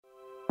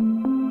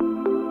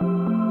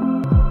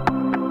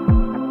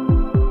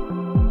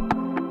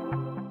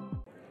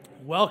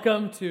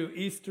Welcome to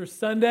Easter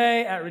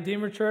Sunday at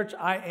Redeemer Church.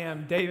 I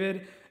am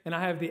David, and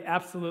I have the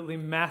absolutely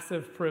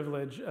massive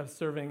privilege of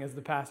serving as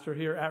the pastor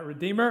here at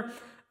Redeemer.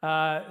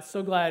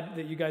 So glad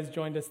that you guys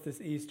joined us this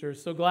Easter.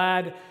 So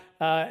glad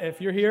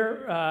if you're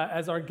here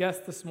as our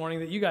guest this morning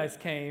that you guys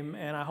came,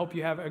 and I hope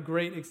you have a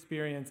great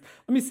experience.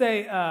 Let me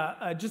say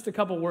just a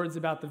couple words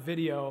about the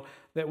video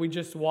that we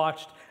just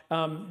watched.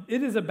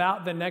 It is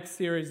about the next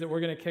series that we're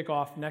going to kick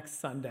off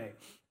next Sunday.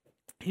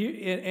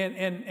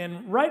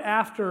 And right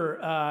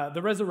after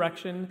the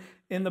resurrection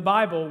in the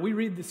Bible, we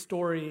read the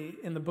story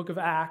in the book of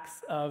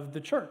Acts of the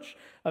church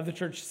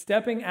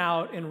stepping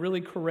out in really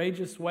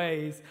courageous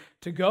ways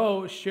to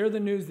go share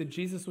the news that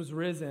Jesus was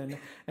risen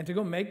and to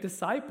go make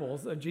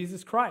disciples of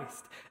Jesus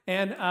Christ.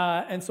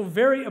 And so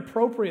very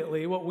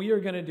appropriately, what we are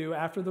going to do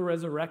after the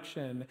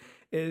resurrection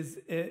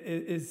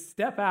is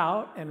step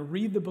out and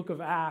read the book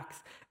of Acts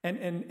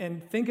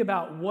and think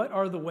about what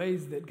are the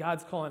ways that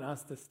God's calling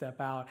us to step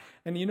out.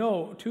 And you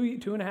know,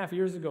 two and a half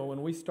years ago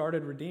when we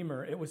started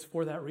Redeemer, it was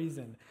for that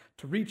reason,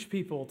 to reach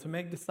people, to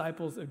make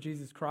disciples of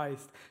Jesus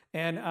Christ.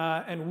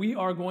 And we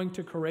are going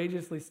to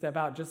courageously step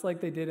out, just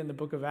like they did in the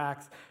book of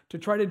Acts, to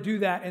try to do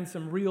that in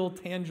some real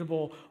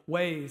tangible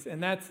ways.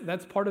 And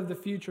that's part of the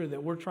future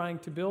that we're trying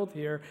to build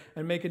here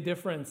and make a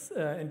difference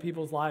in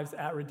people's lives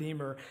at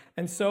Redeemer.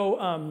 And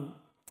so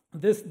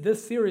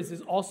this series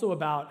is also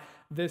about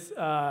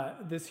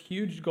this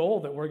huge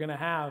goal that we're going to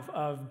have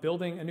of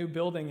building a new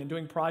building and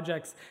doing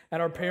projects at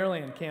our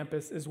Pearland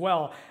campus as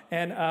well.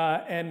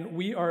 And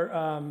we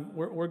are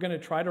we're going to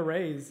try to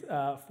raise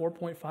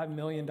 $4.5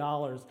 million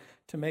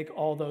to make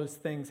all those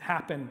things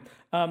happen.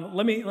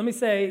 Let me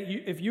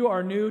say, if you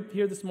are new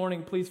here this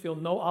morning, please feel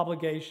no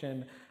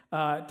obligation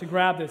to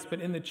grab this,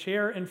 but in the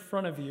chair in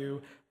front of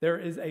you, there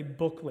is a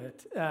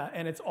booklet,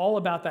 and it's all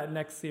about that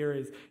next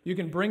series. You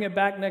can bring it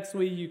back next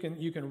week. You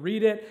can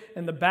read it.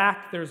 In the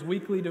back, there's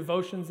weekly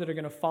devotions that are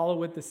going to follow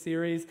with the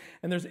series,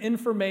 and there's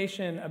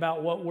information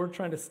about what we're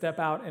trying to step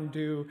out and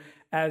do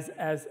as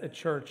a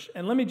church.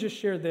 And let me just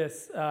share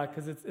this,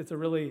 because it's a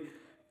really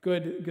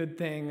good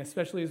thing,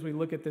 especially as we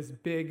look at this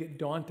big,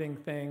 daunting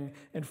thing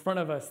in front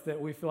of us that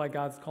we feel like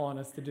God's calling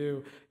us to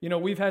do. You know,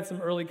 we've had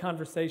some early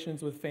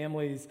conversations with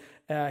families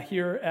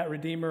here at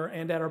Redeemer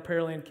and at our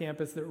Pearland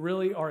campus that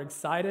really are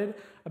excited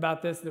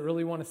about this, that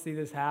really want to see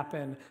this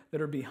happen, that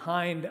are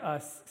behind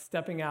us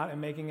stepping out and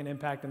making an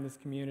impact in this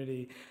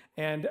community.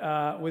 And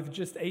with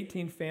just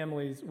 18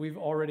 families, we've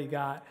already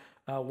got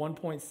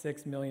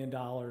 $1.6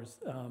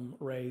 million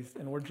raised,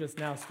 and we're just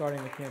now starting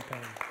a campaign.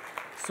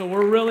 So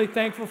we're really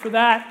thankful for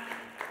that.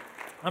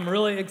 I'm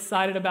really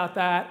excited about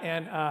that,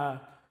 and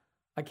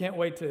I can't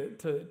wait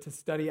to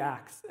study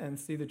Acts and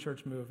see the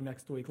church move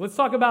next week. Let's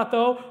talk about,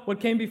 though,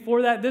 what came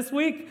before that this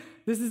week.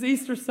 This is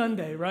Easter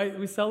Sunday, right?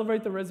 We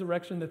celebrate the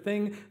resurrection, the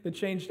thing that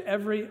changed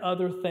every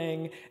other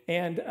thing,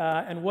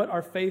 and what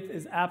our faith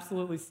is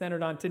absolutely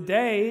centered on.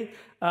 Today,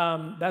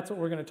 that's what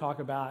we're going to talk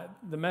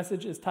about. The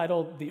message is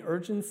titled The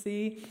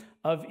Urgency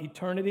of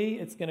Eternity.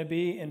 It's going to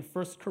be in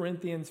 1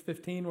 Corinthians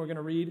 15. We're going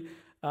to read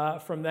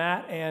from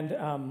that,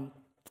 and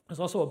there's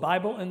also a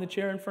Bible in the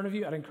chair in front of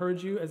you. I'd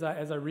encourage you as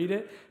I read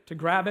it to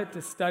grab it,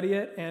 to study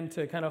it, and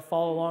to kind of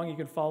follow along. You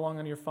can follow along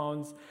on your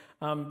phones.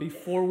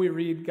 Before we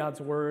read God's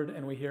word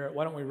and we hear it,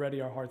 why don't we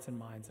ready our hearts and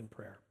minds in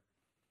prayer?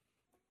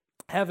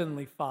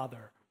 Heavenly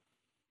Father,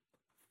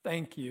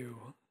 thank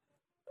you.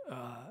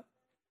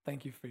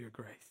 Thank you for your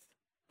grace.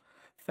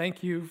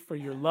 Thank you for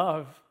your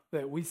love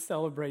that we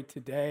celebrate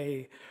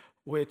today,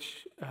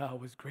 which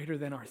was greater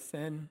than our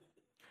sin,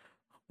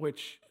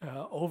 which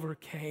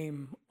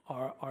overcame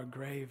our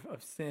grave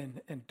of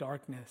sin and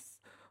darkness,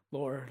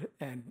 Lord,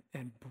 and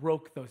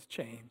broke those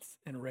chains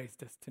and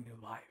raised us to new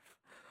life.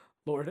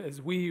 Lord,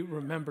 as we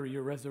remember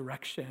your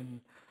resurrection,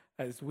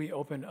 as we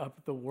open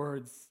up the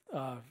words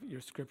of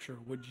your scripture,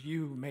 would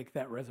you make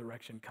that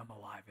resurrection come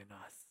alive in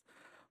us?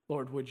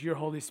 Lord, would your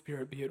Holy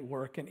Spirit be at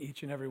work in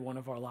each and every one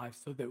of our lives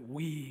so that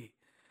we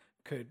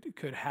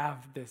could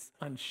have this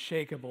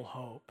unshakable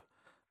hope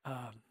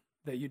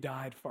that you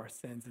died for our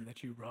sins and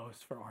that you rose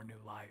for our new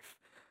life.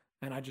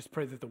 And I just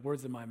pray that the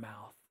words of my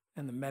mouth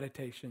and the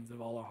meditations of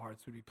all our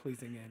hearts would be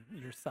pleasing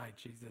in your sight,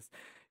 Jesus.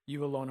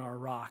 You alone are a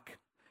rock.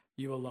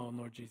 You alone,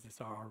 Lord Jesus,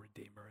 are our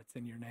Redeemer. It's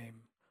in your name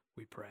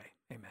we pray.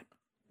 Amen.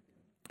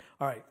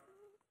 All right,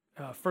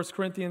 1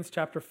 Corinthians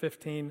chapter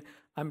 15.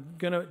 I'm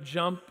going to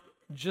jump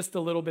just a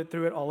little bit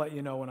through it. I'll let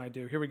you know when I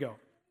do. Here we go.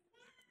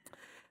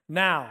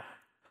 Now,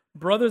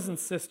 brothers and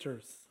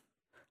sisters,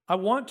 I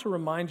want to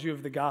remind you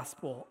of the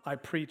gospel I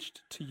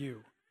preached to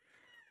you,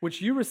 which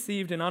you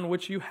received and on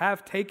which you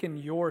have taken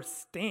your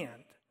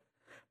stand.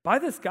 By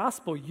this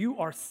gospel you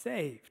are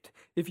saved,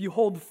 if you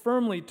hold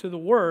firmly to the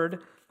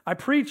word I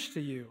preached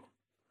to you.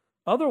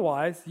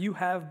 Otherwise, you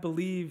have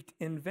believed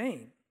in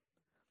vain.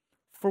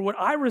 For what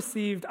I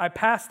received, I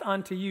passed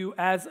on to you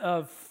as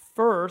of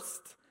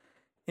first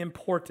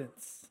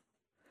importance,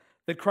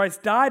 that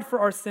Christ died for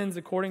our sins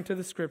according to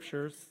the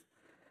Scriptures,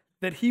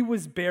 that he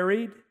was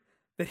buried,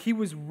 that he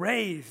was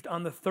raised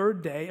on the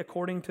third day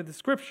according to the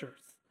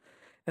Scriptures,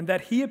 and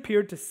that he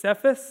appeared to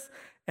Cephas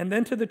and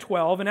then to the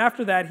 12. And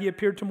after that, he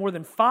appeared to more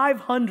than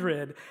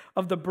 500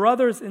 of the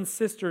brothers and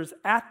sisters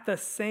at the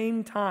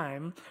same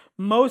time,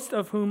 most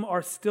of whom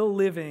are still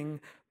living,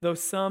 though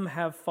some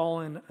have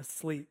fallen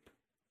asleep.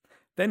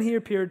 Then he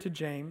appeared to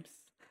James,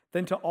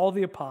 then to all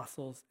the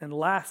apostles, and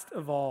last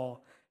of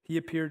all, he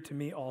appeared to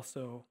me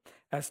also,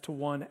 as to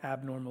one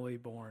abnormally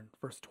born.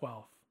 Verse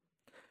 12.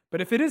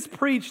 But if it is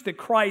preached that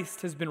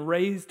Christ has been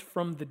raised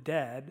from the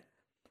dead,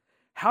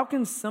 how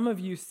can some of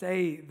you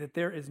say that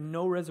there is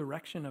no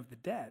resurrection of the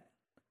dead?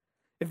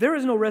 If there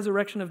is no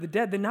resurrection of the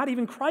dead, then not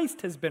even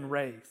Christ has been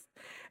raised.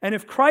 And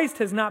if Christ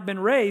has not been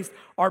raised,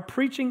 our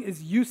preaching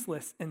is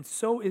useless, and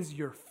so is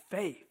your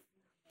faith.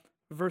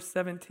 Verse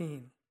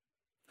 17.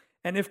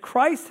 And if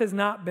Christ has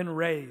not been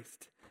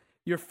raised,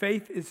 your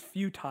faith is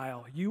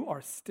futile. You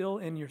are still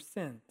in your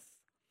sins.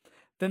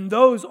 Then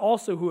those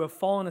also who have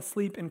fallen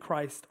asleep in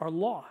Christ are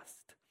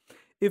lost.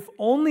 If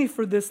only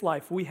for this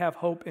life we have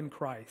hope in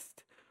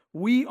Christ,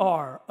 we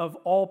are of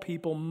all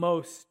people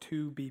most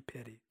to be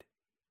pitied.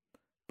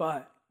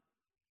 But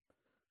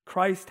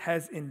Christ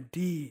has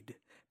indeed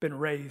been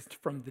raised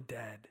from the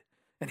dead,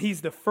 and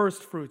he's the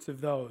first fruits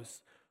of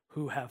those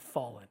who have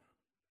fallen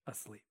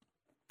asleep.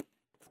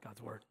 That's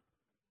God's word.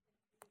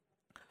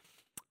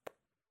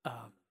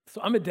 So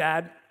I'm a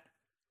dad,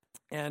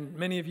 and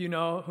many of you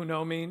who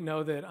know me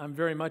know that I'm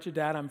very much a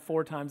dad. I'm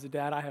 4 times a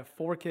dad. I have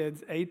 4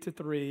 kids, 8 to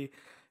 3,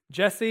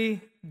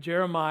 Jesse,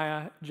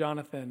 Jeremiah,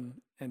 Jonathan,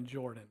 and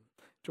Jordan.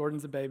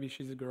 Jordan's a baby.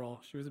 She's a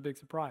girl. She was a big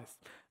surprise.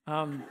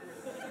 As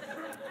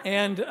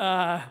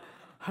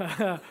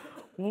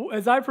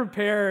I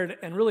prepared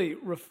and really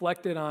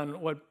reflected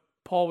on what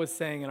Paul was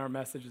saying in our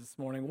message this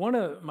morning, one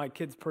of my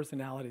kids'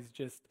 personalities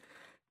just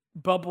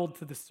bubbled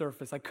to the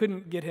surface. I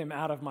couldn't get him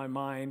out of my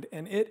mind,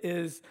 and it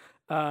is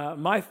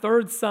my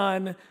 3rd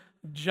son,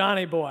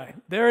 Johnny Boy.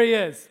 There he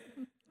is.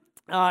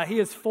 He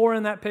is 4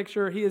 in that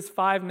picture. He is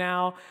 5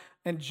 now,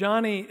 and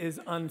Johnny is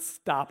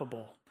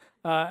unstoppable.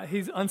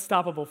 He's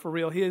unstoppable for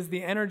real. He is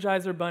the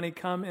Energizer Bunny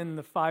come in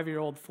the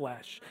 5-year-old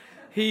flesh.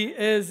 He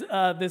is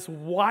this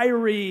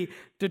wiry,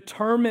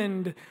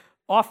 determined,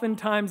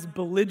 oftentimes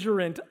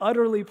belligerent,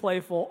 utterly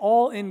playful,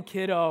 all-in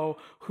kiddo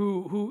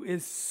who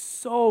is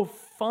so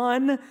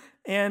fun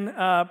and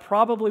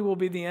probably will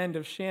be the end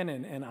of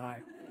Shannon and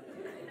I.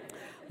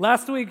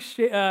 Last week,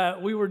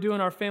 we were doing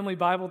our family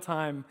Bible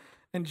time,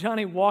 and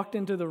Johnny walked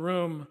into the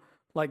room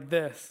like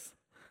this.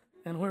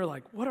 And we were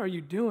like, what are you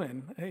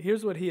doing?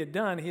 Here's what he had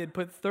done. He had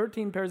put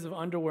 13 pairs of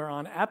underwear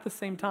on at the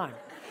same time.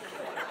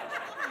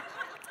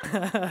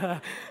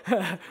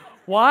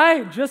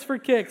 Why? Just for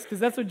kicks, because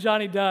that's what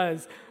Johnny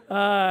does.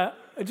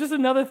 Just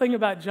another thing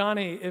about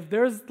Johnny, if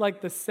there's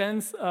like the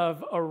sense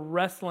of a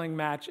wrestling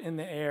match in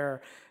the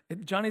air,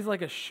 Johnny's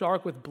like a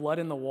shark with blood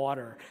in the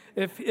water.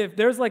 If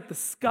there's like the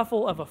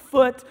scuffle of a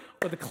foot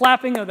or the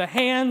clapping of the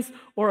hands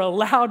or a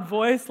loud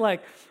voice,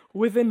 like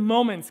within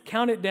moments,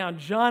 count it down,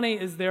 Johnny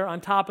is there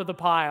on top of the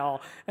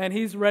pile and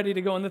he's ready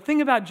to go. And the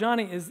thing about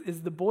Johnny is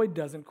the boy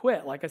doesn't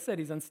quit. Like I said,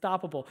 he's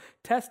unstoppable.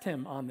 Test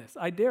him on this.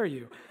 I dare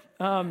you.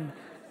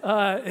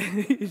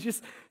 You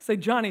just say,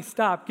 Johnny,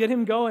 stop. Get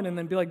him going and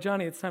then be like,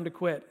 Johnny, it's time to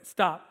quit.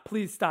 Stop.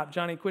 Please stop.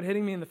 Johnny, quit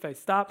hitting me in the face.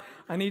 Stop.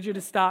 I need you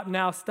to stop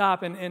now.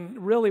 Stop.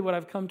 And really what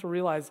I've come to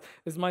realize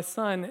is my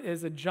son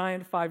is a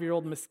giant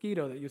 5-year-old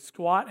mosquito that you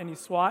squat and you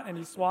swat and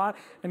you swat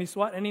and you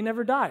swat and he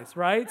never dies,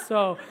 right?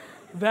 So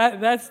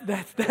that's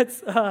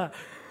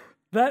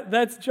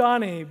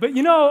Johnny. But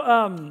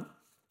one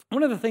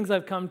of the things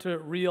I've come to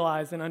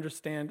realize and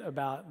understand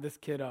about this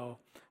kiddo,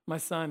 my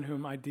son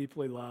whom I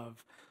deeply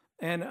love,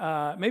 and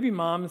maybe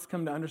moms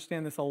come to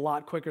understand this a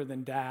lot quicker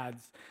than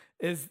dads,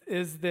 is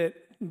that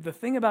the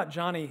thing about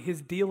Johnny,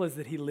 his deal is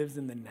that he lives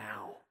in the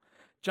now.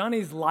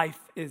 Johnny's life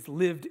is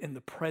lived in the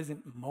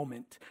present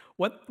moment.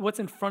 What's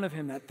in front of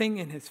him, that thing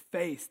in his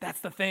face, that's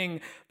the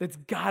thing that's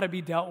got to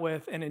be dealt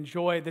with and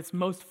enjoyed, that's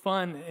most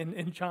fun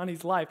in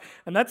Johnny's life.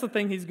 And that's the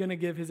thing he's going to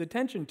give his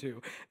attention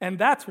to. And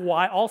that's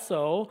why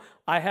also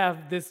I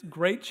have this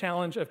great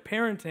challenge of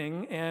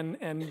parenting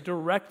and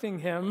directing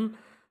him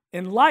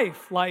in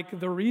life, that's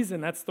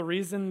the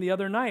reason the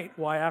other night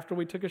why after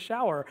we took a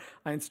shower,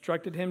 I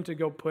instructed him to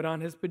go put on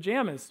his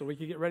pajamas so we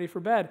could get ready for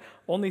bed.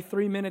 Only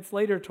 3 minutes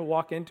later to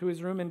walk into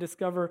his room and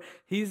discover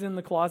he's in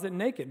the closet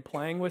naked,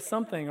 playing with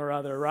something or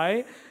other,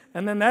 right?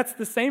 And then that's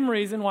the same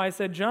reason why I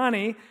said,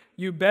 Johnny,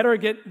 you better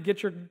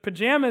get your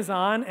pajamas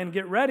on and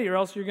get ready or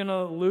else you're going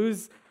to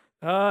lose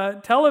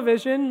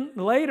television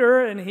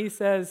later. And he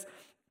says,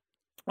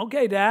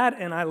 okay, Dad,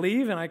 and I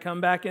leave, and I come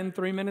back in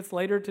 3 minutes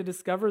later to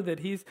discover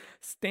that he's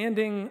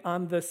standing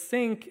on the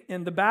sink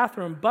in the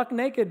bathroom, buck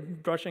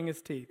naked, brushing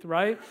his teeth,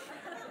 right?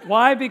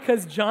 Why?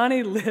 Because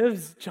Johnny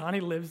lives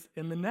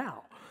in the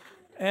now.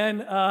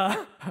 And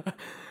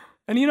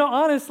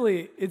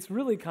honestly, it's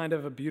really kind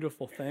of a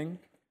beautiful thing.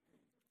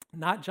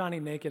 Not Johnny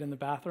naked in the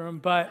bathroom,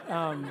 but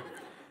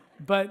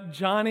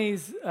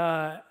Johnny's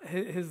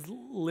his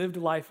lived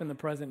life in the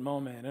present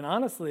moment. And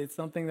honestly, it's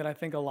something that I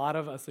think a lot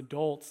of us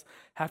adults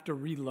have to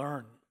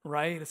relearn.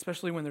 right?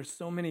 Especially when there's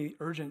so many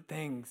urgent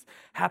things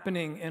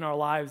happening in our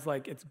lives.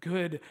 Like, it's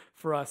good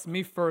for us,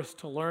 me first,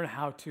 to learn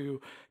how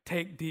to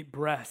take deep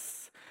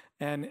breaths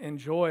and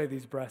enjoy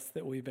these breaths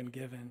that we've been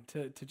given,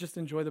 to just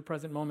enjoy the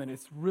present moment.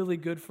 It's really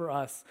good for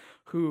us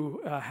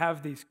who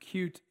have these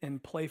cute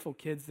and playful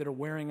kids that are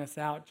wearing us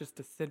out, just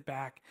to sit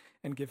back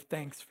and give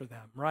thanks for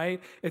them,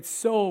 right? It's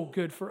so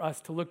good for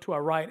us to look to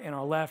our right and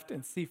our left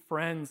and see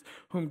friends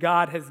whom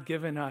God has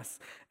given us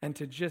and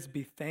to just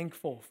be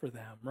thankful for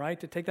them, right?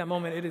 To take that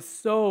moment. It is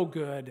so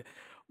good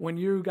when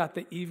you got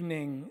the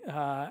evening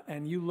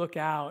and you look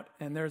out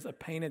and there's a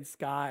painted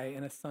sky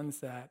and a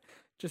sunset,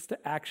 just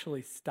to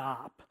actually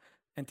stop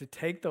and to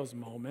take those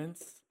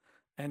moments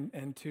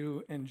and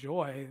to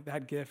enjoy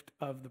that gift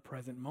of the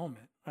present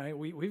moment, right?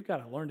 We've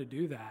got to learn to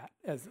do that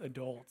as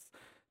adults.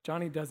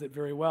 Johnny does it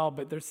very well,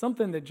 but there's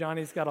something that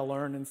Johnny's got to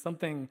learn, and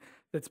something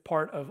that's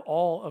part of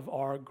all of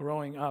our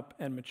growing up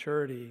and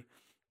maturity.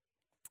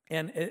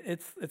 And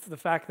it's the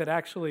fact that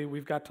actually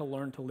we've got to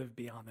learn to live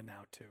beyond the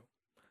now too,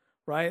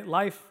 right?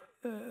 Life,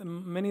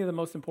 many of the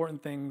most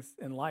important things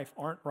in life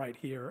aren't right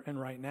here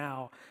and right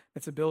now.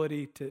 It's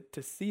ability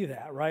to see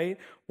that, right?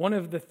 One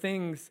of the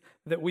things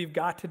that we've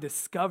got to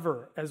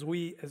discover as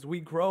we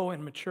grow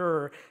and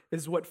mature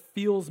is what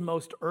feels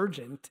most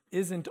urgent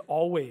isn't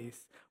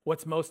always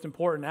what's most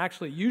important.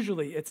 Actually,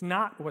 usually it's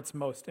not what's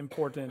most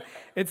important.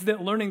 It's that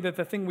learning that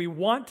the thing we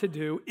want to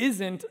do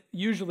isn't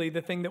usually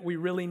the thing that we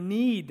really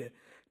need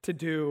to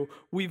do.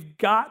 We've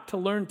got to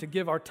learn to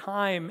give our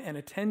time and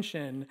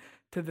attention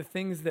to the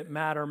things that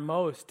matter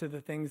most, to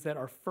the things that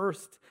are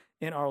first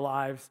in our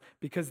lives,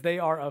 because they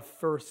are of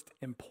first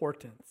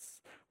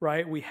importance,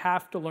 right? We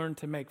have to learn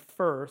to make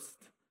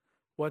first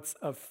what's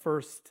of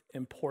first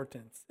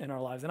importance in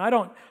our lives. And I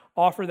don't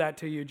offer that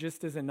to you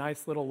just as a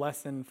nice little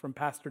lesson from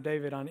Pastor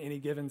David on any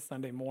given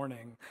Sunday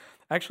morning.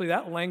 Actually,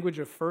 that language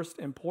of first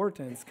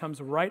importance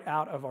comes right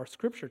out of our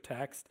scripture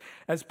text,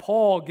 as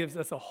Paul gives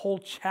us a whole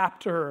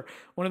chapter,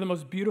 one of the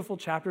most beautiful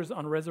chapters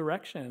on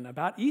resurrection,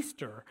 about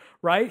Easter,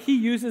 right? He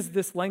uses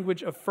this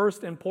language of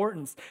first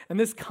importance, and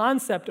this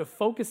concept of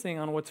focusing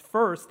on what's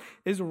first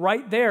is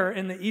right there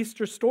in the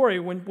Easter story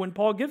when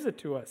Paul gives it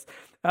to us.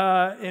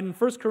 In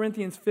 1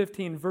 Corinthians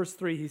 15, verse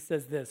 3, he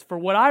says this, "For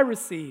what I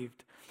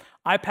received,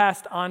 I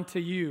passed on to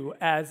you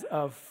as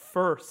of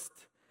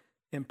first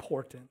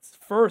importance."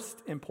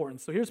 First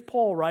importance. So here's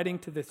Paul writing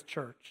to this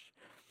church.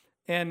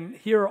 And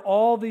here are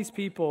all these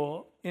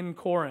people in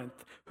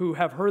Corinth who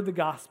have heard the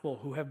gospel,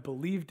 who have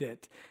believed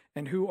it,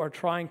 and who are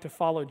trying to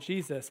follow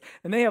Jesus.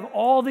 And they have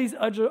all these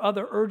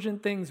other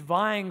urgent things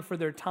vying for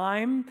their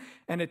time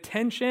and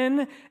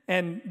attention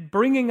and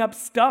bringing up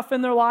stuff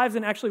in their lives.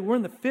 And actually, we're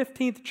in the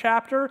 15th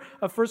chapter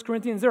of 1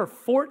 Corinthians. There are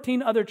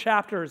 14 other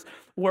chapters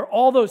where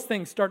all those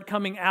things start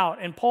coming out.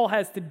 And Paul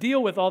has to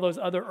deal with all those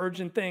other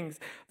urgent things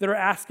that are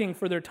asking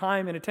for their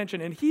time and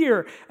attention. And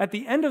here, at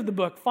the end of the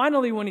book,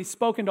 finally, when he's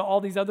spoken to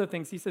all these other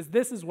things, he says,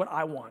 this is what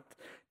I want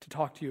to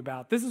talk to you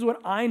about. This is what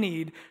I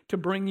need to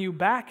bring you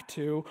back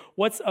to.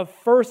 What's of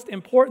first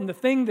important, the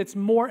thing that's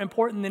more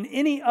important than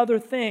any other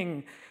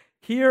thing.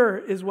 Here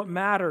is what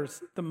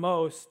matters the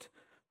most.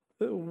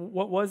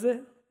 What was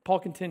it? Paul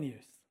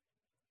continues.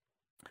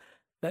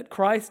 That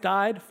Christ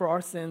died for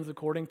our sins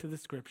according to the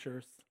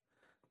scriptures,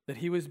 that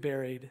he was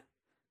buried,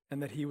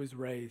 and that he was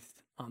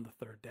raised on the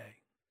third day.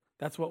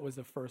 That's what was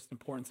of first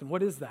importance. And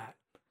what is that?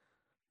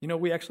 You know,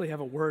 we actually have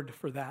a word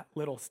for that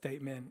little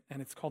statement, and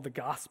it's called the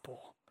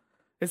gospel.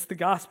 It's the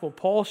gospel.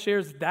 Paul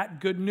shares that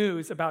good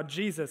news about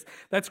Jesus.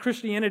 That's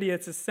Christianity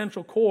at its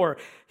central core.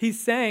 He's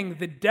saying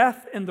the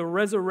death and the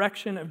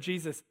resurrection of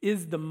Jesus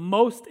is the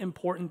most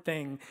important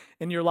thing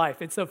in your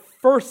life. It's of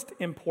first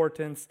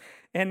importance,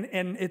 and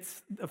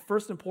it's of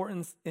first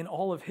importance in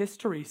all of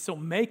history. So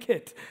make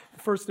it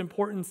first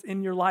importance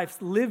in your life.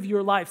 Live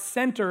your life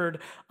centered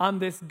on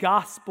this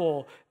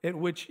gospel at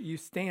which you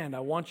stand.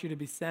 I want you to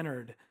be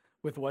centered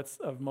with what's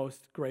of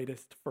most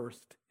greatest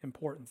first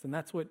importance. And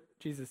that's what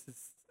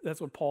that's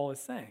what Paul is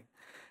saying.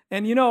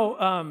 And you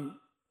know,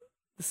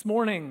 this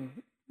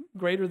morning,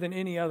 greater than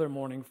any other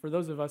morning, for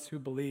those of us who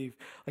believe,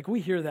 like we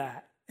hear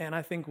that, and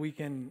I think we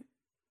can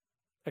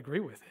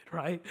agree with it,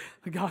 right?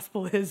 The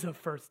gospel is of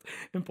first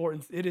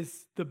importance. It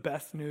is the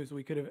best news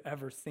we could have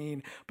ever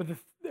seen,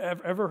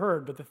 ever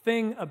heard. But the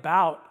thing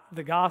about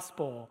the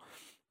gospel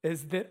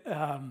is that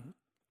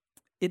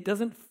it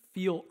doesn't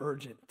feel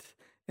urgent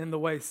in the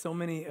way so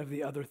many of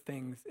the other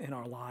things in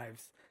our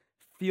lives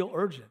feel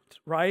urgent,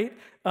 right?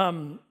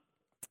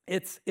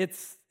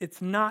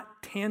 It's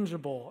not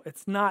tangible.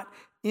 It's not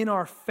in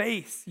our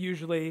face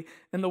usually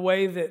in the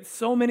way that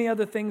so many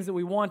other things that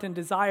we want and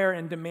desire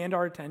and demand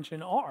our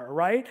attention are,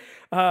 right?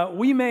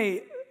 We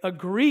may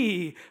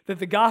agree that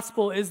the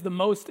gospel is the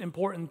most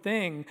important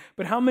thing,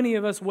 but how many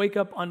of us wake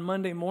up on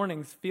Monday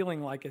mornings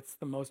feeling like it's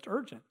the most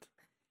urgent,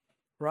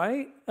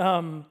 right?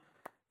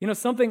 You know,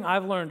 something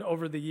I've learned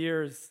over the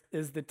years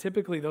is that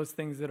typically those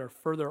things that are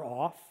further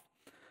off,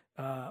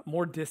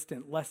 more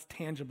distant, less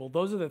tangible,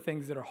 those are the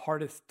things that are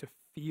hardest to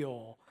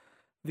feel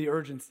the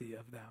urgency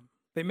of them.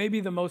 They may be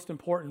the most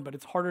important, but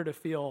it's harder to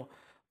feel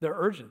their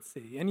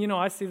urgency. And,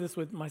 I see this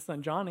with my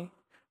son, Johnny,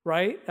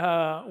 right?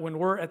 When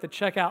we're at the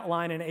checkout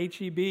line in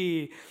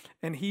HEB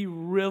and he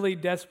really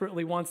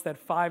desperately wants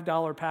that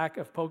 $5 pack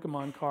of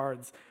Pokemon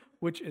cards,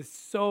 which is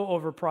so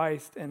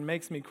overpriced and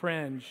makes me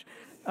cringe.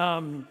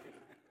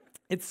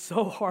 It's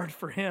so hard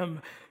for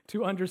him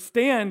to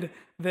understand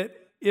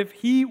that if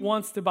he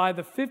wants to buy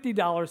the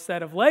 $50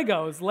 set of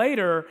Legos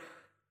later,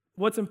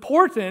 what's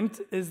important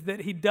is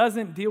that he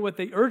doesn't deal with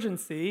the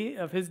urgency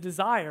of his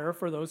desire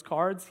for those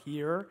cards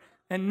here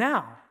and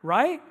now,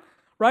 right?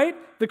 Right?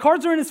 The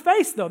cards are in his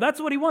face, though. That's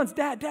what he wants.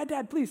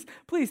 Dad, please.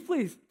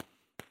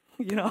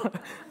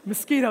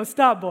 Mosquito,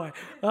 stop, boy.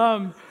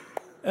 And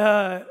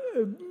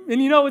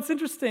what's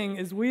interesting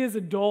is we as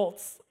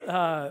adults,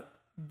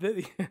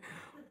 this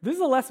is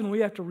a lesson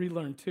we have to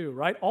relearn too,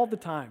 right? All the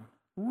time.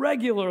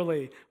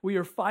 Regularly, we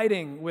are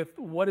fighting with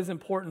what is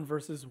important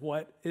versus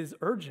what is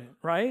urgent,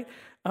 right?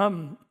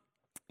 How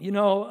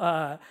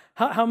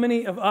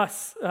many of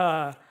us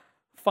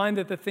find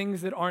that the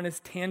things that aren't as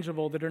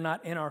tangible, that are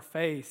not in our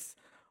face,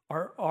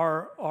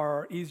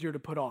 are easier to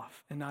put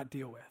off and not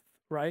deal with,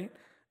 right?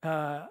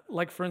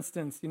 Like for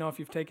instance, if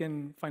you've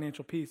taken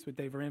Financial Peace with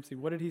Dave Ramsey,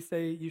 what did he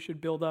say you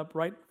should build up,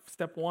 right?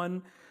 Step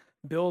 1,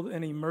 build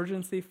an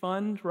emergency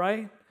fund,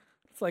 right?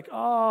 It's like,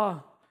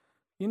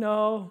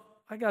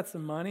 I got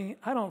some money.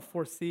 I don't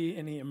foresee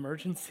any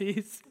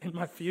emergencies in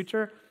my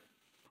future,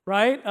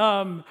 right?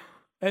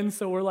 And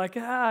so we're like,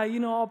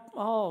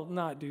 I'll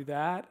not do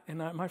that. And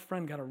my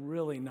friend got a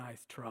really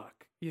nice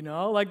truck,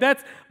 like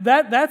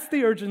that's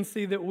the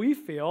urgency that we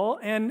feel.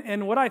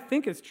 And what I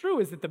think is true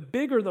is that the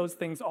bigger those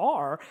things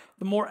are,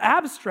 the more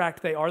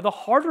abstract they are, the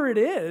harder it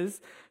is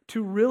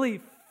to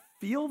really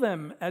feel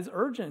them as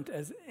urgent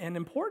and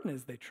important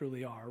as they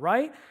truly are,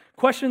 right?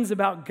 Questions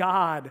about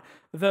God,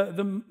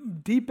 the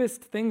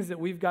deepest things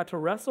that we've got to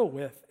wrestle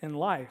with in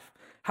life.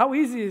 How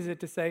easy is it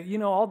to say,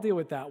 I'll deal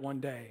with that one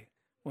day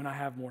when I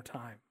have more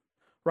time,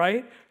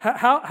 right?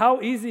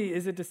 How easy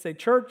is it to say,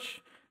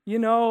 church,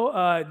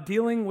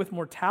 dealing with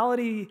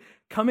mortality,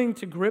 coming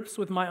to grips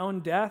with my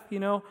own death,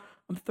 I'm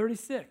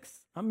 36,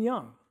 I'm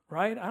young,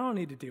 right? I don't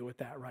need to deal with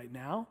that right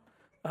now.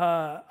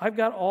 I've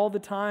got all the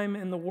time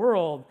in the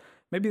world.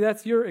 Maybe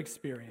that's your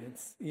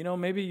experience.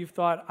 Maybe you've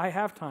thought, I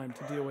have time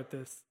to deal with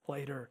this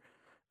later.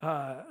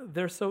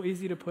 They're so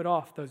easy to put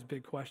off, those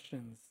big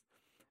questions.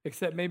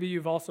 Except maybe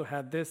you've also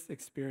had this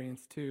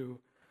experience too.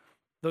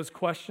 Those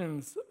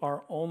questions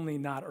are only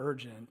not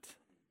urgent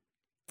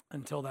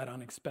until that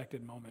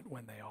unexpected moment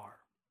when they are,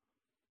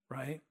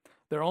 right?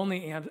 They're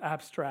only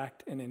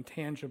abstract and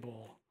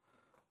intangible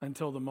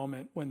until the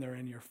moment when they're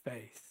in your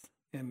face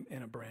in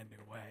a brand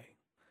new way.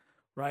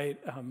 Right?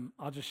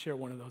 I'll just share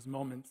one of those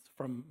moments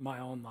from my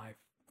own life.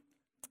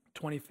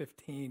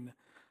 2015,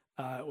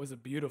 it was a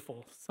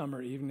beautiful summer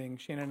evening.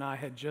 Shannon and I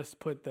had just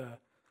put the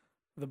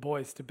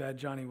boys to bed.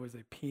 Johnny was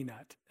a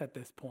peanut at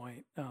this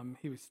point.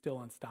 He was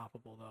still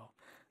unstoppable, though.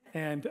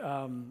 And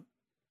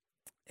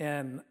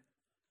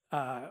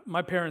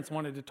my parents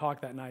wanted to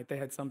talk that night. They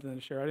had something to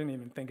share. I didn't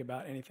even think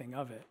about anything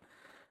of it.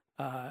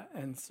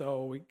 And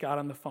so we got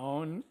on the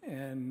phone,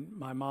 and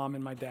my mom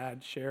and my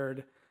dad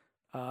shared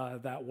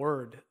that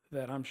word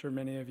that I'm sure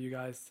many of you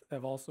guys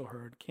have also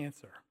heard,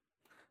 cancer.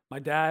 My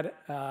dad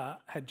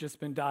had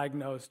just been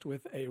diagnosed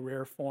with a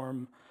rare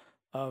form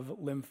of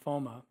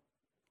lymphoma,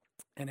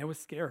 and it was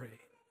scary.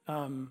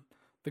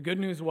 The good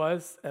news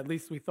was, at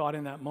least we thought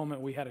in that moment,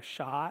 we had a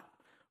shot,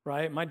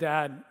 right? My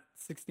dad,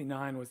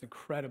 69, was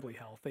incredibly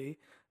healthy.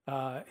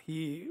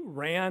 He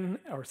ran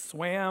or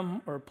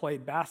swam or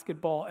played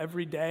basketball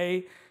every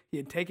day. He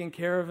had taken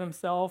care of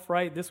himself,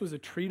 right? This was a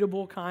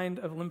treatable kind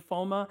of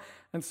lymphoma.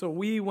 And so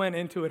we went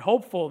into it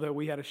hopeful that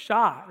we had a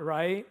shot,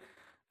 right?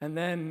 And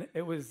then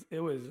it was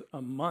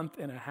a month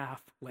and a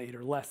half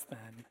later, less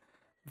than,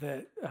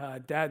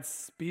 that Dad's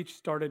speech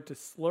started to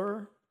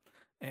slur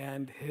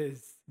and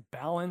his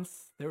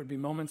balance, there would be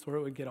moments where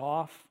it would get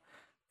off.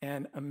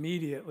 And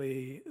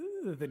immediately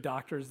the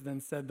doctors then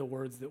said the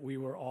words that we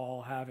were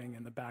all having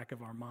in the back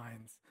of our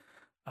minds.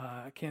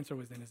 Cancer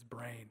was in his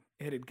brain.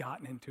 It had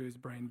gotten into his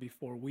brain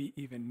before we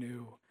even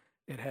knew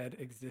it had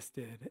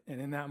existed.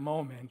 And in that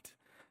moment,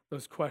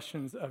 those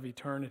questions of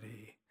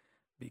eternity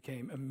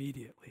became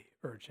immediately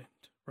urgent,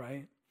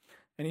 right?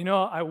 And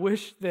I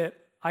wish that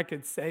I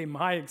could say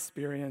my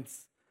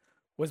experience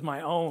was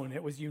my own.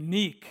 It was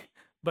unique.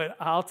 But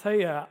I'll tell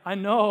you, I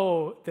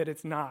know that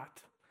it's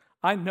not.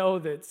 I know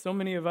that so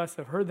many of us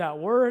have heard that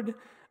word,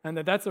 and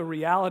that's a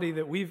reality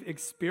that we've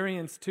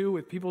experienced too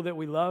with people that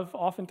we love,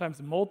 oftentimes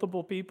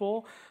multiple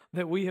people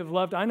that we have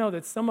loved. I know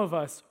that some of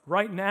us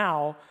right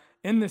now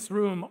in this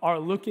room are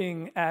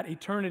looking at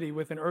eternity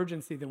with an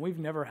urgency that we've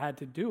never had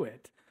to do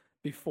it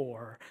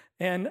before.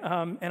 And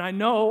I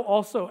know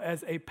also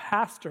as a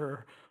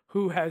pastor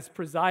who has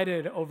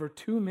presided over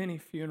too many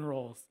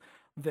funerals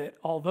that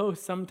although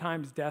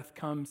sometimes death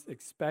comes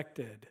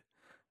expected,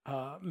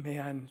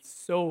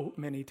 so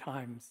many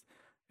times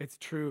it's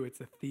true,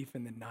 it's a thief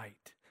in the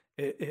night.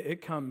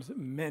 It comes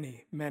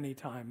many, many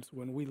times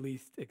when we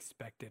least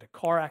expect it. A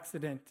car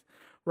accident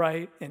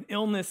right? An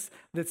illness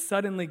that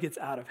suddenly gets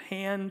out of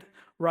hand,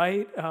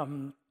 right?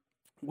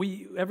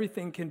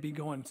 Everything can be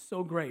going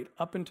so great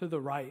up and to the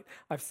right.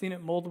 I've seen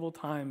it multiple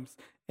times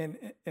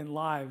in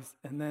lives,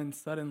 and then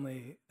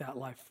suddenly that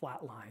life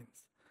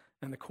flatlines.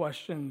 And the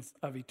questions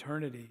of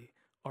eternity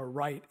are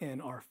right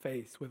in our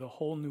face with a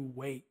whole new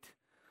weight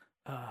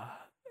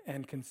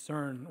and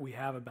concern we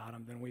have about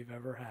them than we've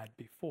ever had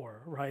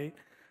before, right?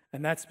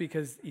 And that's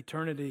because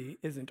eternity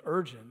isn't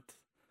urgent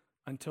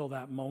until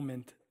that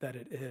moment that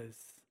it is,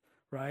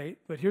 right?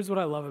 But here's what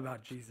I love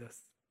about Jesus.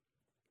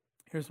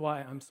 Here's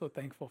why I'm so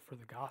thankful for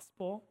the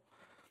gospel.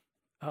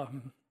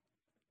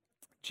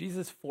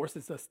 Jesus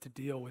forces us to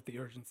deal with the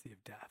urgency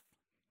of death.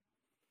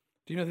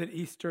 Do you know that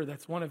Easter,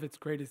 that's one of its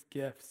greatest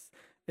gifts,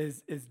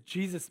 is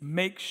Jesus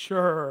makes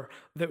sure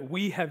that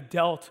we have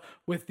dealt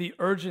with the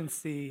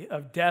urgency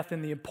of death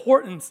and the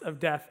importance of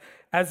death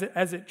as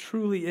it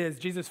truly is.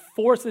 Jesus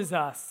forces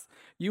us,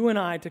 you and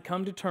I, to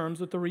come to terms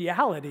with the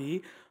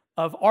reality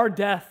of our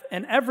death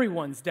and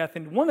everyone's death.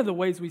 And one of the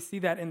ways we see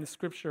that in the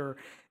scripture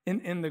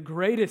in the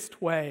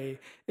greatest way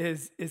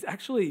is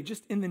actually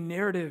just in the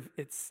narrative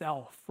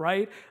itself,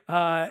 right?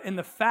 In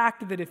the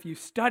fact that if you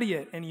study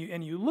it and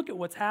you look at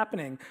what's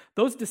happening,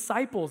 those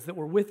disciples that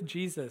were with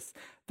Jesus,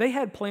 they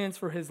had plans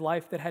for his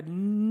life that had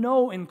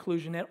no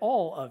inclusion at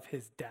all of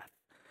his death.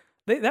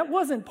 That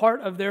wasn't part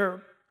of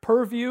their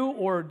purview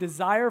or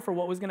desire for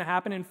what was going to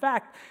happen. In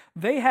fact,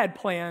 they had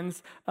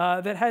plans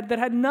that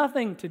had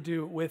nothing to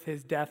do with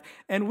his death.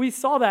 And we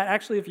saw that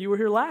actually, if you were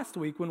here last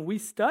week, when we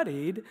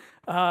studied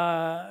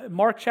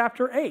Mark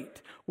chapter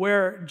 8,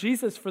 where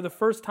Jesus for the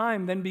first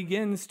time then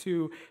begins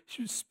to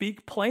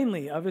speak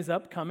plainly of his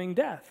upcoming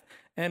death.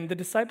 And the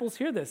disciples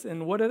hear this,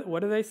 and what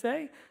do they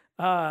say?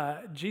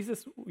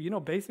 Jesus,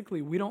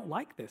 basically, we don't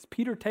like this.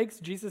 Peter takes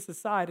Jesus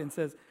aside and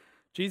says,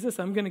 Jesus,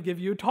 I'm going to give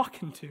you a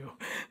talking to.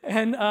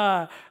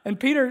 And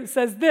Peter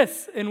says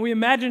this, and we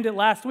imagined it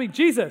last week.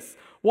 Jesus,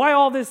 why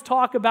all this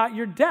talk about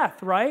your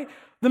death, right?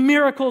 The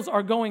miracles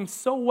are going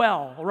so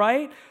well,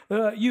 right?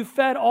 You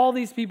fed all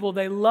these people.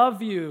 They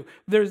love you.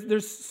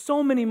 There's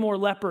so many more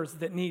lepers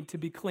that need to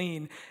be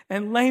clean,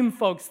 and lame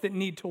folks that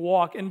need to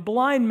walk, and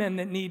blind men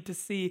that need to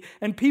see,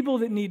 and people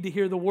that need to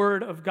hear the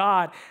word of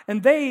God.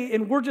 And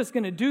we're just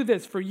going to do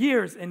this for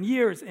years and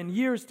years and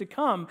years to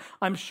come.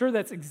 I'm sure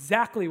that's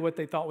exactly what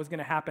they thought was going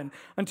to happen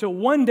until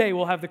one day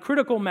we'll have the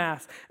critical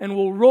mass and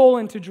we'll roll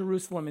into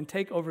Jerusalem and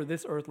take over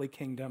this earthly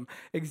kingdom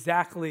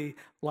exactly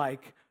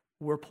like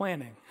we're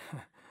planning.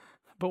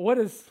 But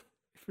if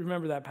you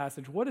remember that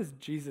passage, what does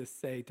Jesus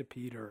say to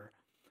Peter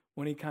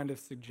when he kind of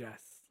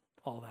suggests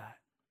all that?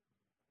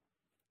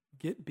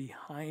 Get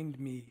behind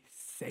me,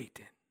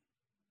 Satan.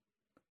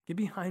 Get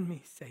behind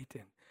me,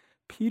 Satan.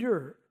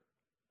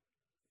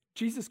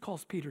 Jesus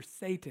calls Peter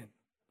Satan,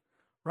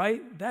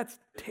 right? That's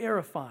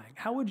terrifying.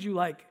 How would you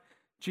like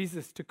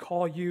Jesus to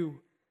call you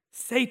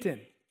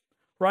Satan,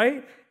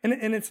 right?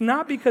 And it's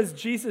not because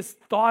Jesus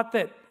thought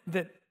that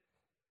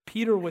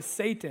Peter was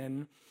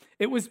Satan.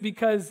 It was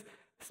because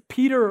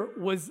Peter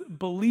was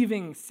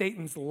believing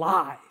Satan's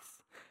lies.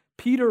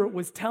 Peter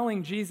was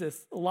telling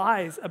Jesus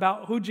lies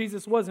about who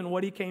Jesus was and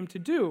what he came to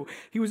do.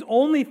 He was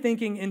only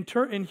thinking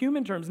in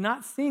human terms,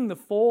 not seeing the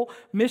full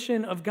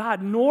mission of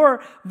God,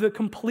 nor the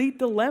complete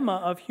dilemma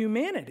of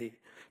humanity.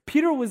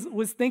 Peter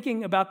was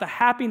thinking about the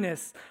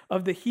happiness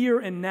of the here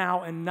and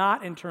now and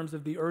not in terms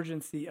of the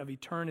urgency of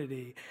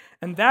eternity.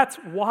 And that's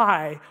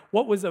why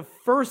what was of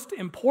first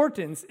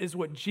importance is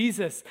what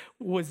Jesus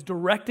was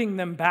directing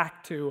them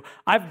back to.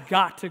 I've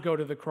got to go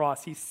to the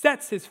cross. He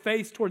sets his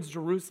face towards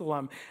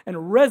Jerusalem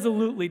and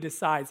resolutely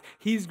decides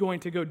he's going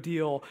to go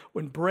deal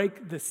and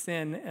break the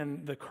sin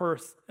and the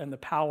curse and the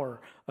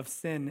power of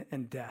sin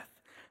and death.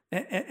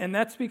 And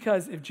that's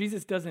because if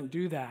Jesus doesn't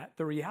do that,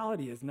 the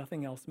reality is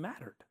nothing else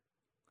mattered.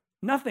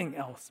 Nothing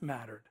else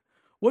mattered.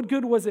 What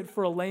good was it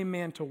for a lame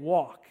man to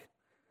walk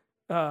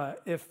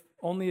if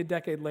only a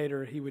decade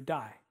later he would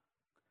die?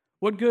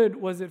 What good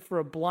was it for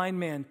a blind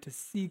man to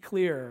see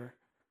clear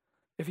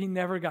if he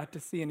never got to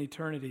see an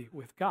eternity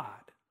with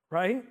God,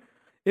 right?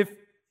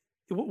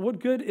 What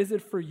good is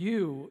it for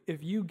you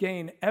if you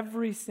gain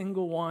every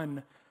single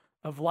one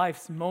of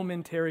life's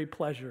momentary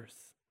pleasures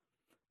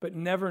but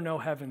never know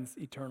heaven's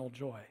eternal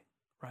joy,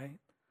 right?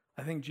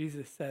 I think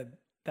Jesus said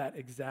that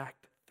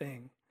exact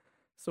thing.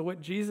 So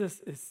what Jesus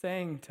is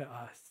saying to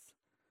us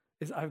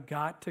is, I've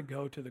got to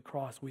go to the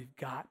cross. We've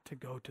got to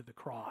go to the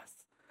cross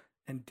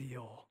and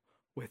deal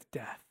with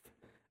death.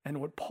 And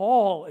what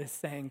Paul is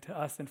saying to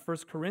us in 1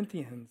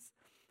 Corinthians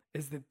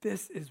is that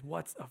this is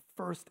what's of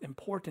first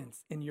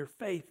importance in your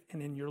faith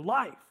and in your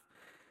life.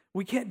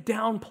 We can't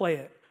downplay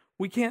it.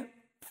 We can't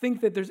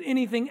think that there's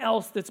anything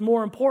else that's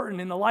more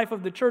important in the life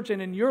of the church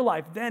and in your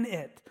life than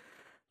it.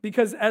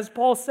 Because as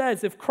Paul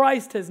says, if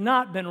Christ has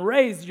not been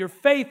raised, your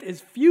faith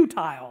is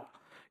futile.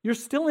 You're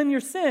still in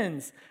your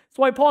sins. That's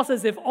why Paul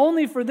says, if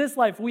only for this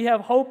life we have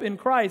hope in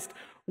Christ,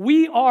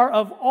 we are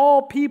of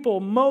all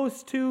people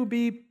most to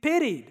be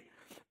pitied.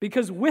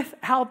 Because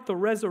without the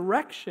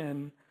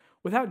resurrection,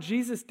 without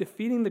Jesus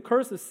defeating the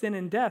curse of sin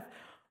and death,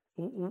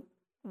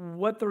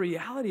 what the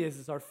reality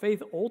is our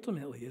faith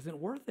ultimately isn't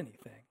worth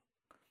anything,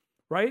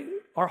 right?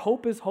 Our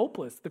hope is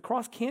hopeless. The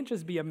cross can't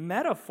just be a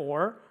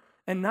metaphor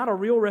and not a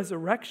real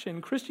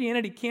resurrection.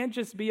 Christianity can't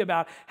just be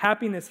about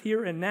happiness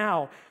here and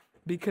now,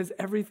 because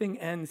everything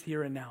ends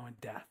here and now in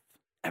death.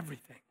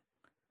 Everything.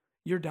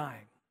 You're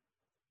dying.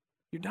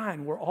 You're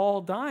dying. We're all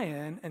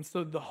dying. And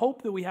so the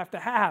hope that we have to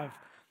have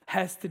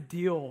has to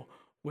deal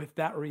with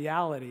that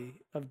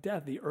reality of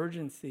death, the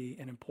urgency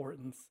and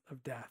importance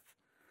of death.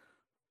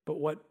 But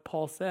what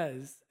Paul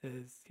says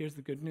is, here's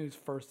the good news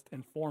first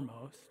and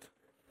foremost.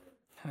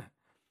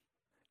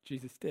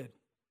 Jesus did,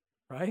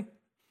 right?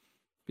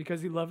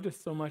 Because he loved us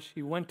so much,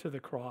 he went to the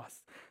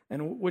cross.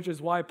 And which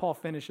is why Paul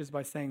finishes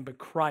by saying, but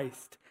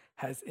Christ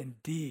has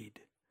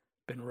indeed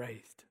been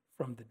raised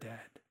from the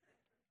dead.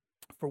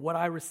 For what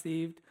I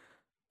received,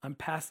 I'm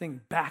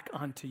passing back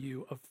onto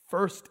you of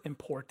first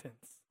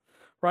importance,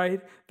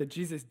 right? That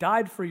Jesus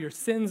died for your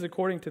sins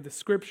according to the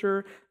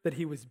scripture, that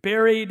he was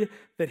buried,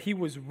 that he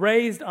was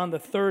raised on the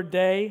third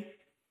day,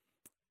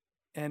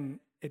 and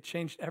it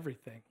changed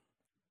everything.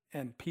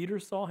 And Peter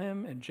saw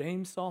him, and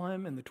James saw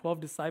him, and the 12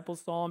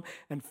 disciples saw him,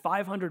 and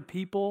 500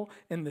 people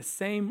in the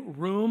same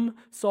room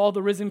saw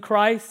the risen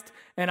Christ,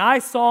 and I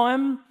saw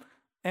him,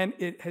 and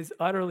it has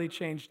utterly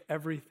changed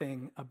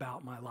everything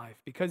about my life.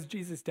 Because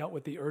Jesus dealt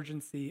with the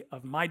urgency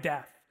of my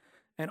death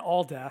and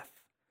all death,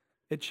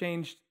 it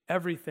changed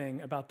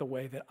everything about the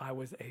way that I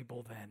was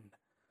able then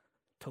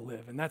to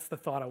live. And that's the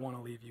thought I want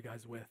to leave you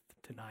guys with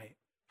tonight.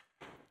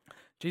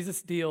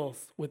 Jesus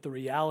deals with the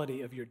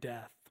reality of your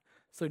death,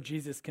 so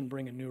Jesus can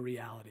bring a new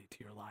reality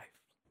to your life.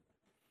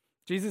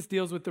 Jesus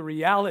deals with the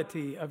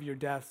reality of your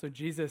death, so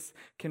Jesus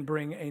can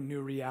bring a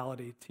new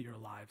reality to your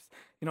lives.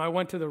 You know, I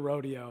went to the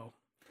rodeo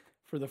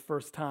for the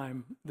first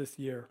time this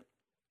year.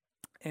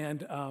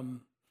 And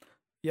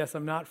yes,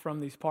 I'm not from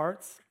these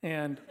parts.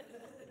 And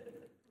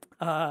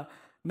not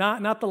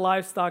the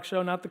livestock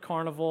show, not the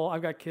carnival.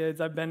 I've got kids.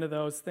 I've been to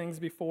those things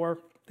before.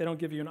 They don't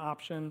give you an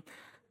option.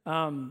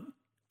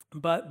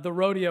 But the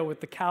rodeo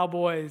with the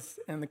cowboys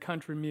and the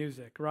country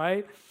music,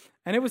 right?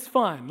 And it was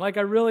fun. Like,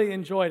 I really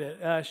enjoyed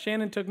it.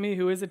 Shannon took me,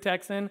 who is a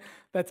Texan.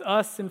 That's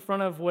us in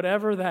front of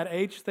whatever that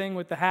H thing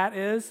with the hat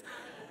is.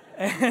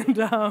 And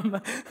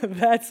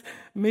that's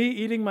me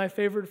eating my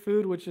favorite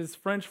food, which is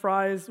French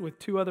fries with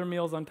 2 other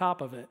meals on top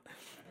of it.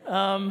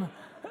 And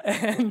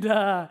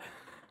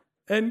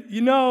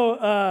you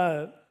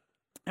know,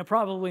 I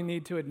probably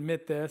need to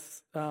admit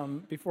this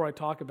before I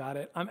talk about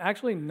it. I'm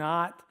actually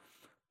not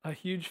a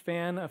huge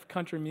fan of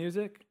country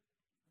music.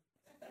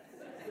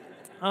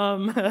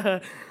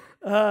 I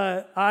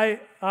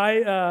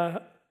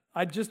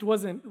just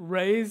wasn't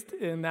raised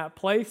in that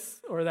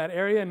place or that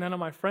area. None of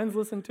my friends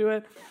listened to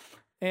it.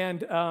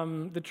 And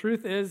the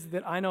truth is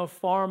that I know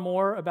far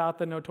more about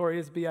the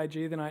Notorious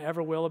B.I.G. than I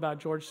ever will about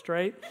George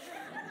Strait.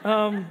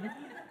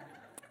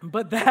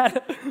 But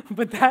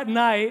that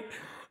night,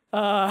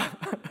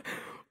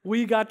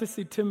 we got to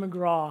see Tim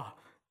McGraw.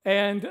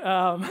 And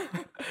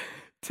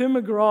Tim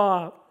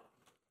McGraw,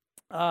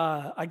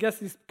 I guess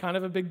he's kind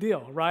of a big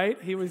deal, right?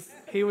 He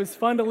was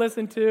fun to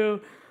listen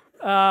to.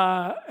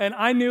 And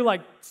I knew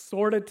like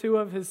sort of 2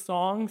 of his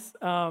songs.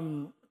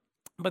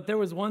 But there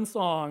was one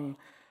song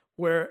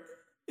where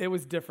it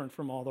was different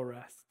from all the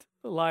rest.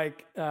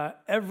 Like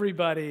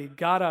everybody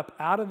got up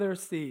out of their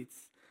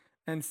seats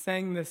and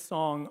sang this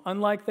song,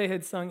 unlike they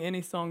had sung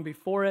any song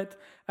before it,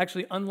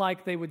 actually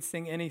unlike they would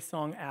sing any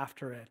song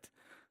after it.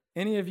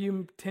 Any of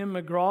you Tim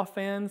McGraw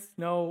fans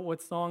know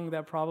what song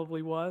that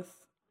probably was?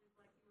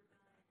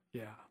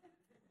 Yeah.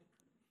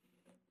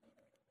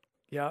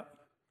 Yeah.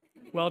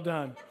 Well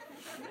done.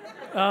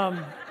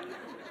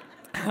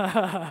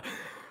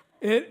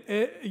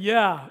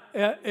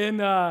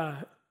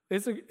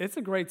 It's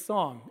a great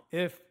song.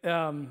 If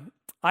I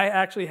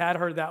actually had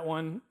heard that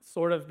one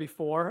sort of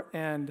before,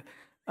 and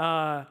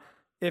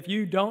if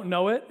you don't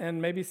know it,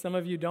 and maybe some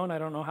of you don't, I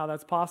don't know how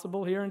that's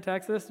possible here in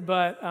Texas,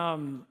 but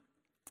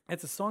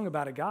it's a song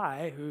about a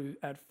guy who,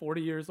 at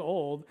 40 years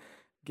old,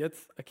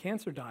 gets a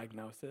cancer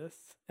diagnosis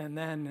and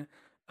then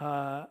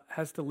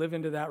has to live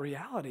into that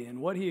reality. And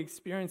what he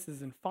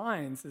experiences and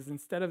finds is,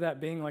 instead of that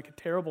being like a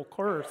terrible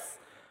curse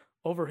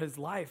over his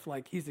life,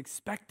 like he's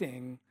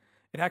expecting,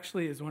 it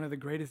actually is one of the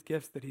greatest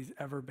gifts that he's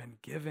ever been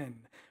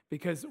given.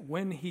 Because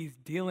when he's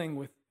dealing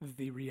with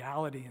the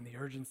reality and the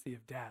urgency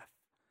of death,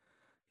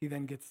 he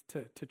then gets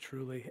to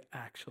truly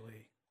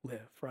actually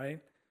live, right?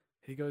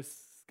 He goes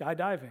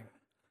skydiving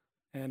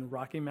and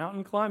Rocky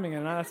Mountain climbing,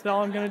 and that's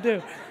all I'm going to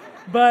do.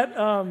 But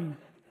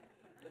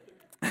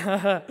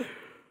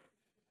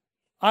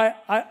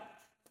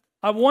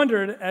I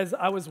wondered, as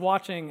I was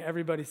watching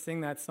everybody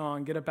sing that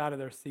song, get up out of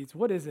their seats,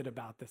 what is it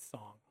about this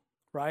song,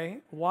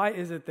 right? Why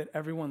is it that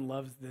everyone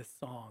loves this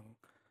song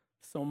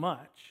so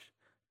much?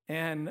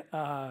 And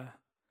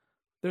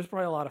there's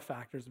probably a lot of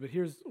factors, but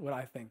here's what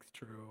I think is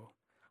true.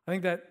 I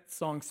think that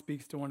song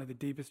speaks to one of the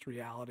deepest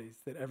realities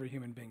that every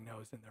human being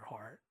knows in their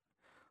heart.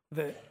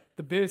 That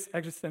the biggest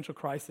existential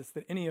crisis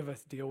that any of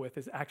us deal with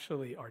is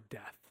actually our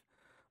death.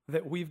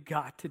 that we've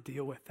got to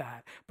deal with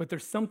that. But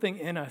there's something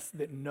in us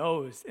that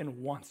knows and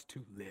wants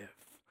to live,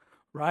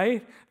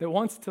 right? That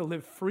wants to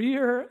live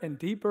freer and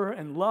deeper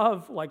and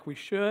love like we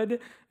should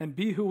and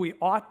be who we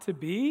ought to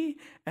be.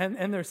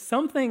 And there's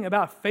something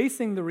about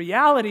facing the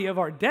reality of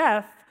our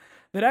death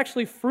that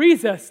actually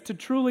frees us to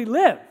truly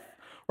live.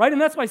 Right?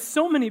 And that's why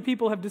so many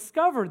people have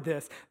discovered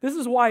this. This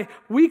is why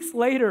weeks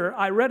later,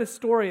 I read a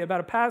story about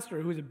a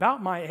pastor who's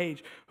about my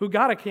age who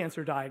got a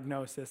cancer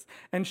diagnosis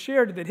and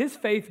shared that his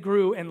faith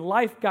grew and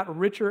life got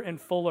richer and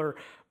fuller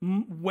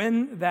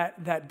when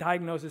that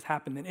diagnosis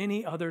happened than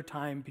any other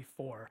time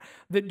before.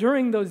 That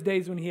during those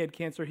days when he had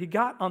cancer, he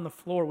got on the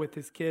floor with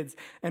his kids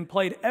and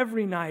played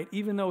every night,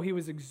 even though he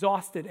was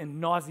exhausted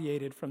and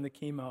nauseated from the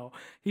chemo.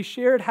 He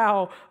shared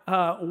how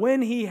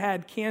when he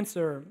had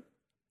cancer,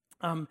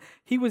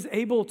 he was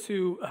able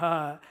to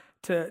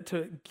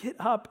get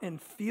up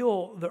and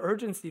feel the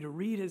urgency to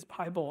read his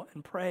Bible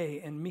and pray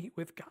and meet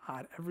with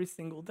God every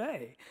single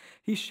day.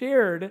 He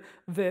shared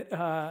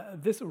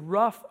that this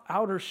rough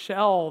outer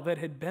shell that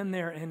had been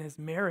there in his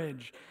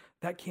marriage,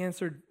 that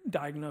cancer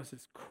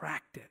diagnosis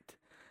cracked it.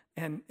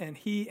 And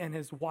he and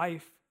his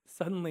wife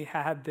suddenly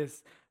had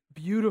this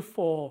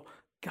beautiful,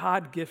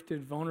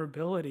 God-gifted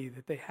vulnerability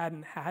that they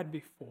hadn't had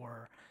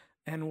before,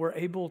 and were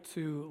able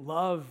to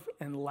love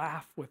and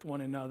laugh with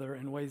one another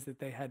in ways that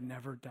they had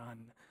never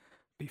done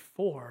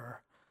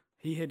before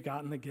he had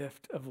gotten the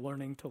gift of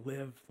learning to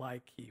live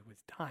like he was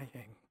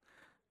dying.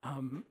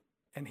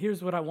 And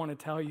here's what I want to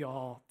tell you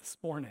all this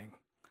morning.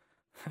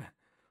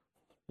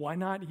 Why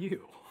not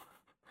you?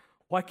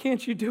 Why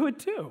can't you do it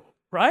too,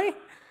 right?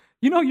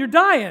 You know, you're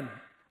dying.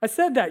 I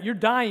said that. You're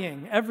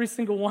dying, every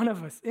single one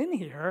of us in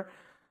here.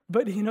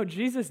 But, you know,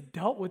 Jesus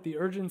dealt with the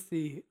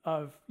urgency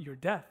of your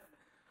death.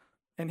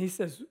 And he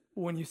says,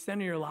 when you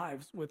center your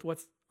lives with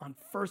what's on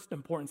first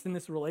importance in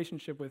this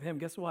relationship with him,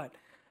 guess what?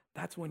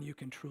 That's when you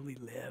can truly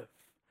live.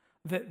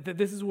 That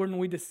this is when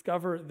we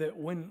discover that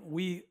when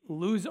we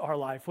lose our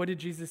life, what did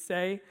Jesus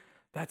say?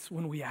 That's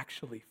when we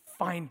actually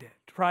find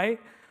it, right?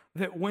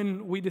 That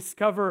when we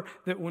discover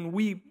that when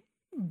we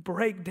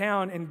break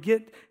down and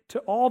get to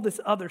all this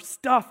other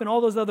stuff and all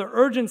those other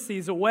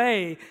urgencies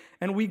away,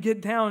 and we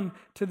get down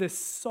to this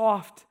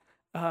soft,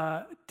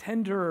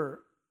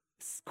 tender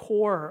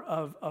core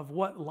of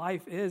what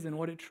life is and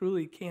what it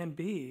truly can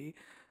be,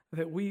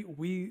 that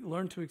we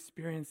learn to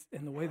experience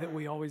in the way that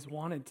we always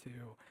wanted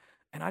to.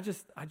 And I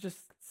just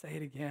say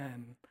it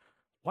again.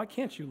 Why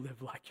can't you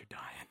live like you're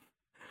dying?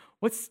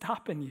 What's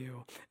stopping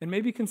you? And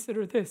maybe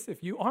consider this.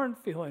 If you aren't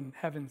feeling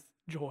heaven's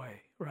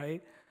joy,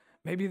 right?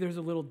 Maybe there's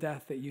a little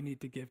death that you need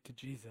to give to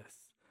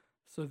Jesus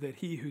so that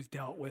he who's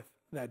dealt with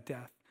that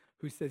death,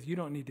 who says you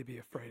don't need to be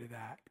afraid of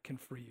that, can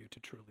free you to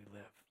truly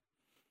live.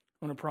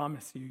 I want to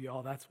promise you,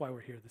 y'all, that's why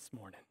we're here this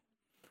morning.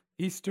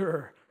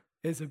 Easter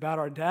is about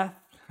our death,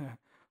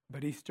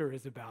 but Easter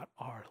is about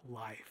our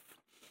life.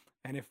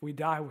 And if we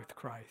die with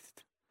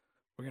Christ,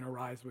 we're going to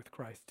rise with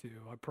Christ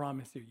too. I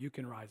promise you, you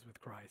can rise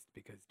with Christ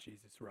because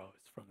Jesus rose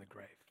from the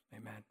grave.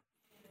 Amen.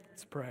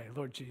 Let's pray.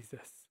 Lord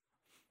Jesus,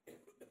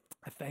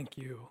 I thank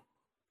you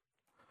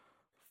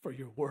for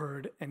your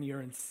word and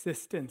your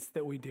insistence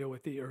that we deal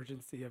with the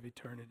urgency of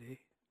eternity.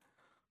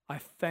 I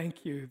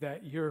thank you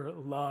that your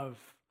love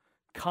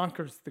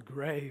conquers the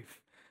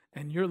grave,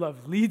 and your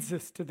love leads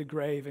us to the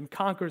grave and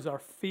conquers our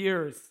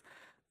fears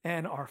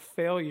and our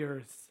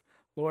failures,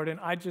 Lord. And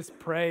I just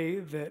pray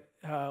that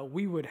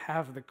we would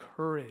have the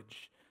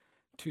courage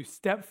to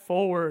step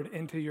forward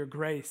into your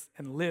grace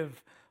and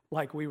live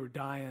like we were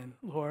dying.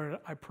 Lord,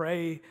 I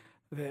pray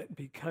that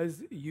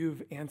because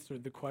you've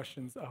answered the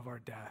questions of our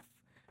death,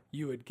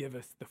 you would give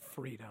us the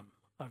freedom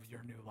of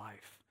your new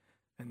life.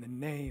 In the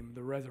name,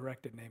 the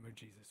resurrected name of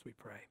Jesus, we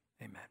pray.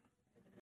 Amen.